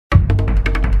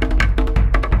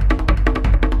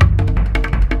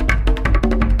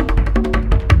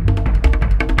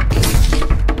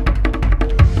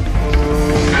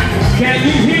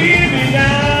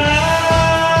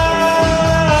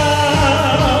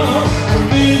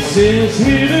This is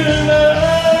hidden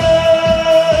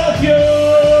love, you're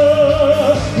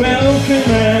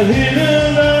welcome at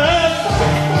hidden love.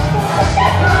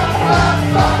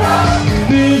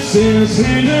 This is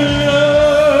hidden love.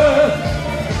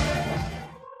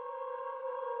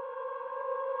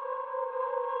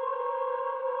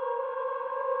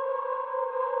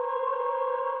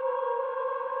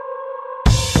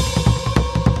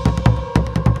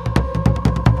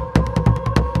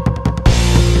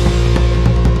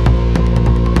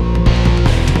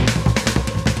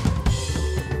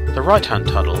 The right-hand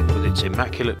tunnel, with its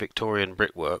immaculate Victorian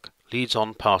brickwork, leads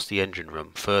on past the engine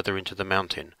room further into the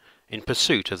mountain, in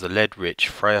pursuit of the lead-rich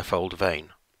Freyafold vein.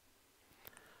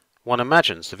 One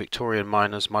imagines the Victorian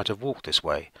miners might have walked this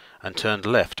way, and turned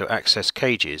left to access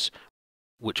cages,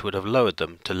 which would have lowered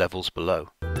them to levels below.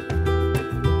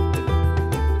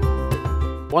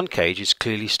 One cage is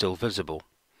clearly still visible,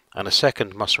 and a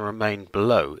second must remain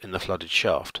below in the flooded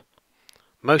shaft.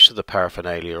 Most of the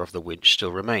paraphernalia of the winch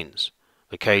still remains: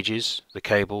 the cages, the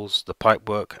cables, the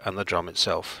pipework and the drum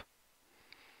itself.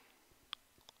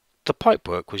 The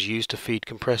pipework was used to feed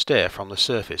compressed air from the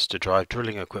surface to drive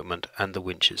drilling equipment and the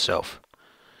winch itself.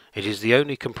 It is the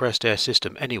only compressed air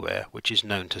system anywhere which is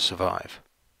known to survive.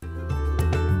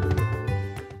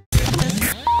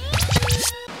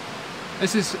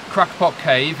 This is Crackpot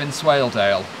Cave in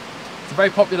Swaledale. It's a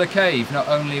very popular cave, not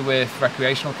only with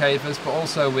recreational cavers but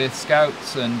also with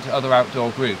scouts and other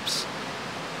outdoor groups.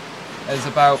 There's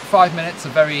about 5 minutes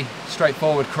of very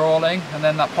straightforward crawling, and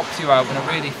then that pops you out in a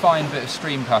really fine bit of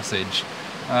stream passage.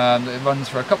 It runs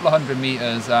for a couple of 100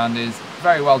 metres and is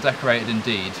very well decorated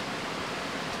indeed.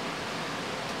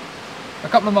 A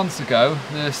couple of months ago,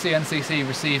 the CNCC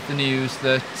received the news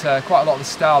that quite a lot of the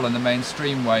stowel in the main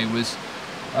streamway was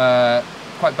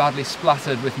quite badly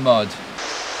splattered with mud.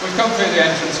 We've come through the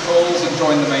entrance halls and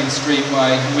joined the main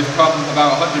streamway, and we've come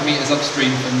about 100 metres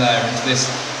upstream from there into this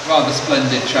rather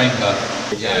splendid chamber.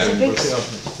 There's a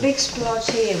big splodge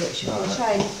here which we're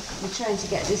trying to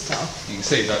get this off. You can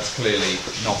see that's clearly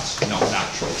not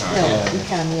natural, can't you? No, you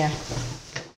can, yeah.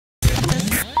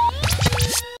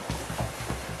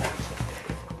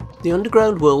 The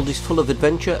underground world is full of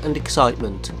adventure and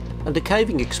excitement, and a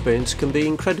caving experience can be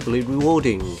incredibly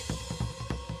rewarding.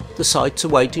 The sights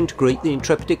awaiting to greet the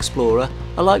intrepid explorer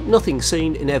are like nothing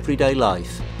seen in everyday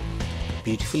life.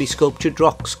 Beautifully sculptured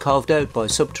rocks carved out by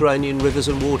subterranean rivers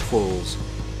and waterfalls,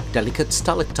 delicate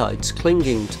stalactites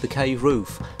clinging to the cave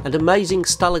roof, and amazing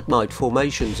stalagmite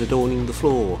formations adorning the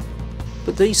floor.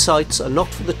 But these sights are not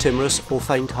for the timorous or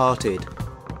faint-hearted.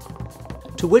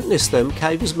 To witness them,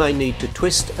 cavers may need to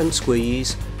twist and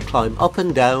squeeze, climb up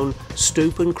and down,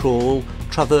 stoop and crawl,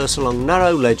 traverse along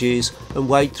narrow ledges and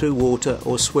wade through water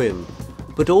or swim.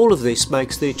 But all of this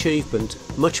makes the achievement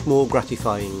much more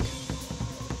gratifying.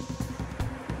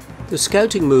 The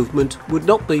scouting movement would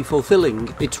not be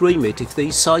fulfilling its remit if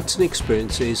these sights and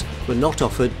experiences were not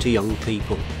offered to young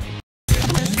people.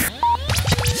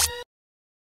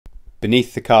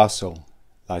 Beneath the castle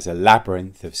lies a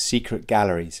labyrinth of secret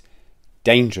galleries,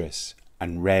 dangerous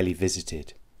and rarely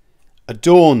visited,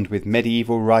 adorned with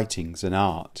medieval writings and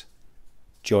art.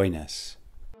 Join us.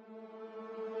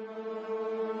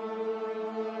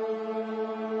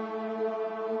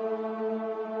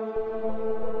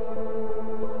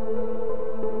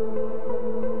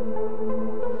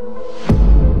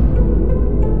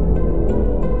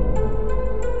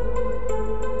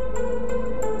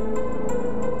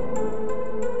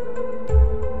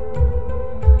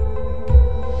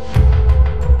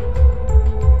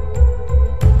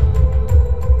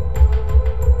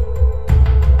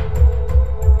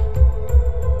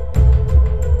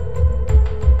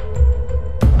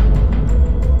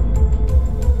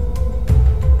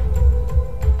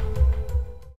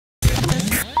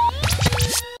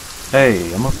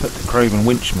 Hey, I'm up at the Craven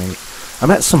Winch meet. I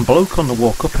met some bloke on the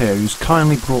walk up here who's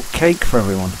kindly brought cake for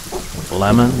everyone.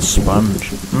 Lemon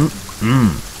sponge.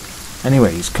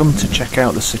 Anyway, he's come to check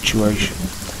out the situation.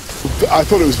 I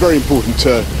thought it was very important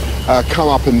to come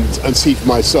up and see for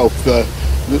myself the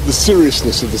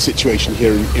seriousness of the situation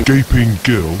here in Gaping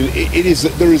Gill.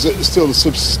 There is still a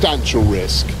substantial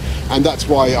risk, and that's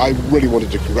why I really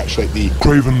wanted to congratulate the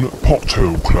Craven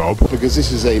Pothole Club, because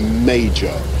this is a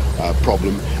major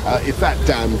problem. If that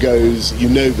dam goes, you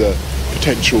know the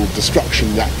potential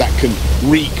destruction that can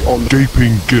wreak on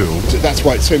Gaping Gill. That's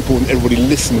why it's so important everybody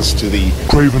listens to the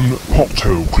Craven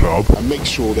Pothole Club and make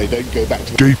sure they don't go back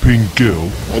to Gaping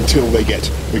Gill until they get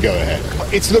the go-ahead.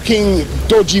 It's looking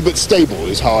dodgy but stable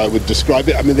is how I would describe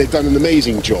it. I mean, they've done an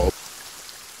amazing job.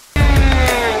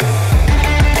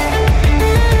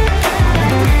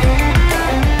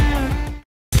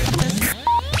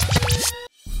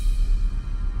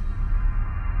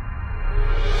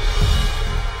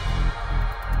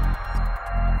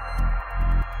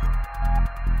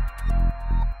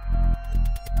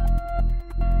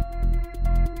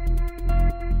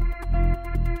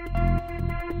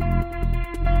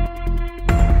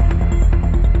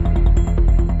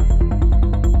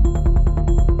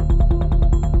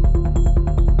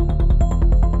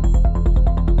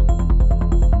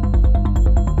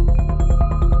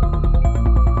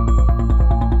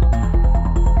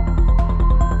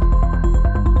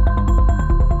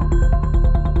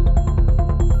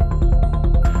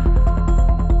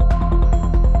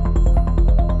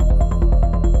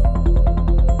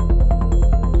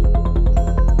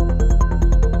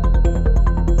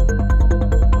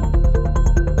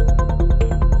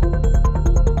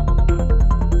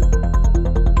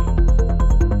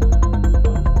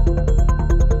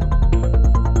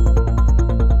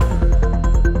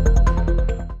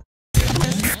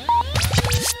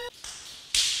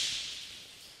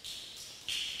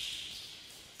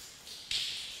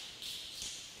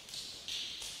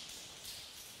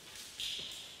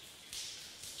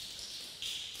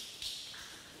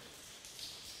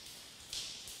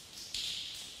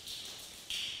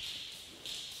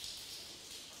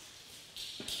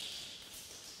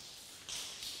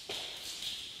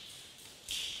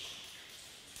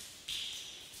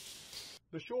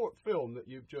 short film that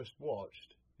you've just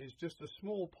watched is just a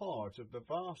small part of the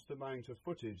vast amount of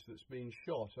footage that's been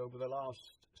shot over the last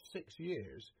 6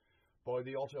 years by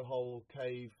the Otterhole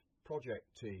Cave project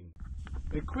team.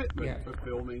 Equipment for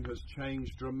filming has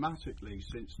changed dramatically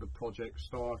since the project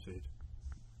started.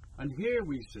 And here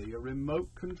we see a remote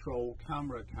control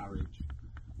camera carriage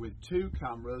with 2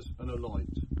 cameras and a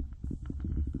light,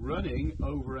 running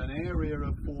over an area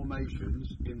of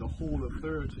formations in the Hall of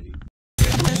 30.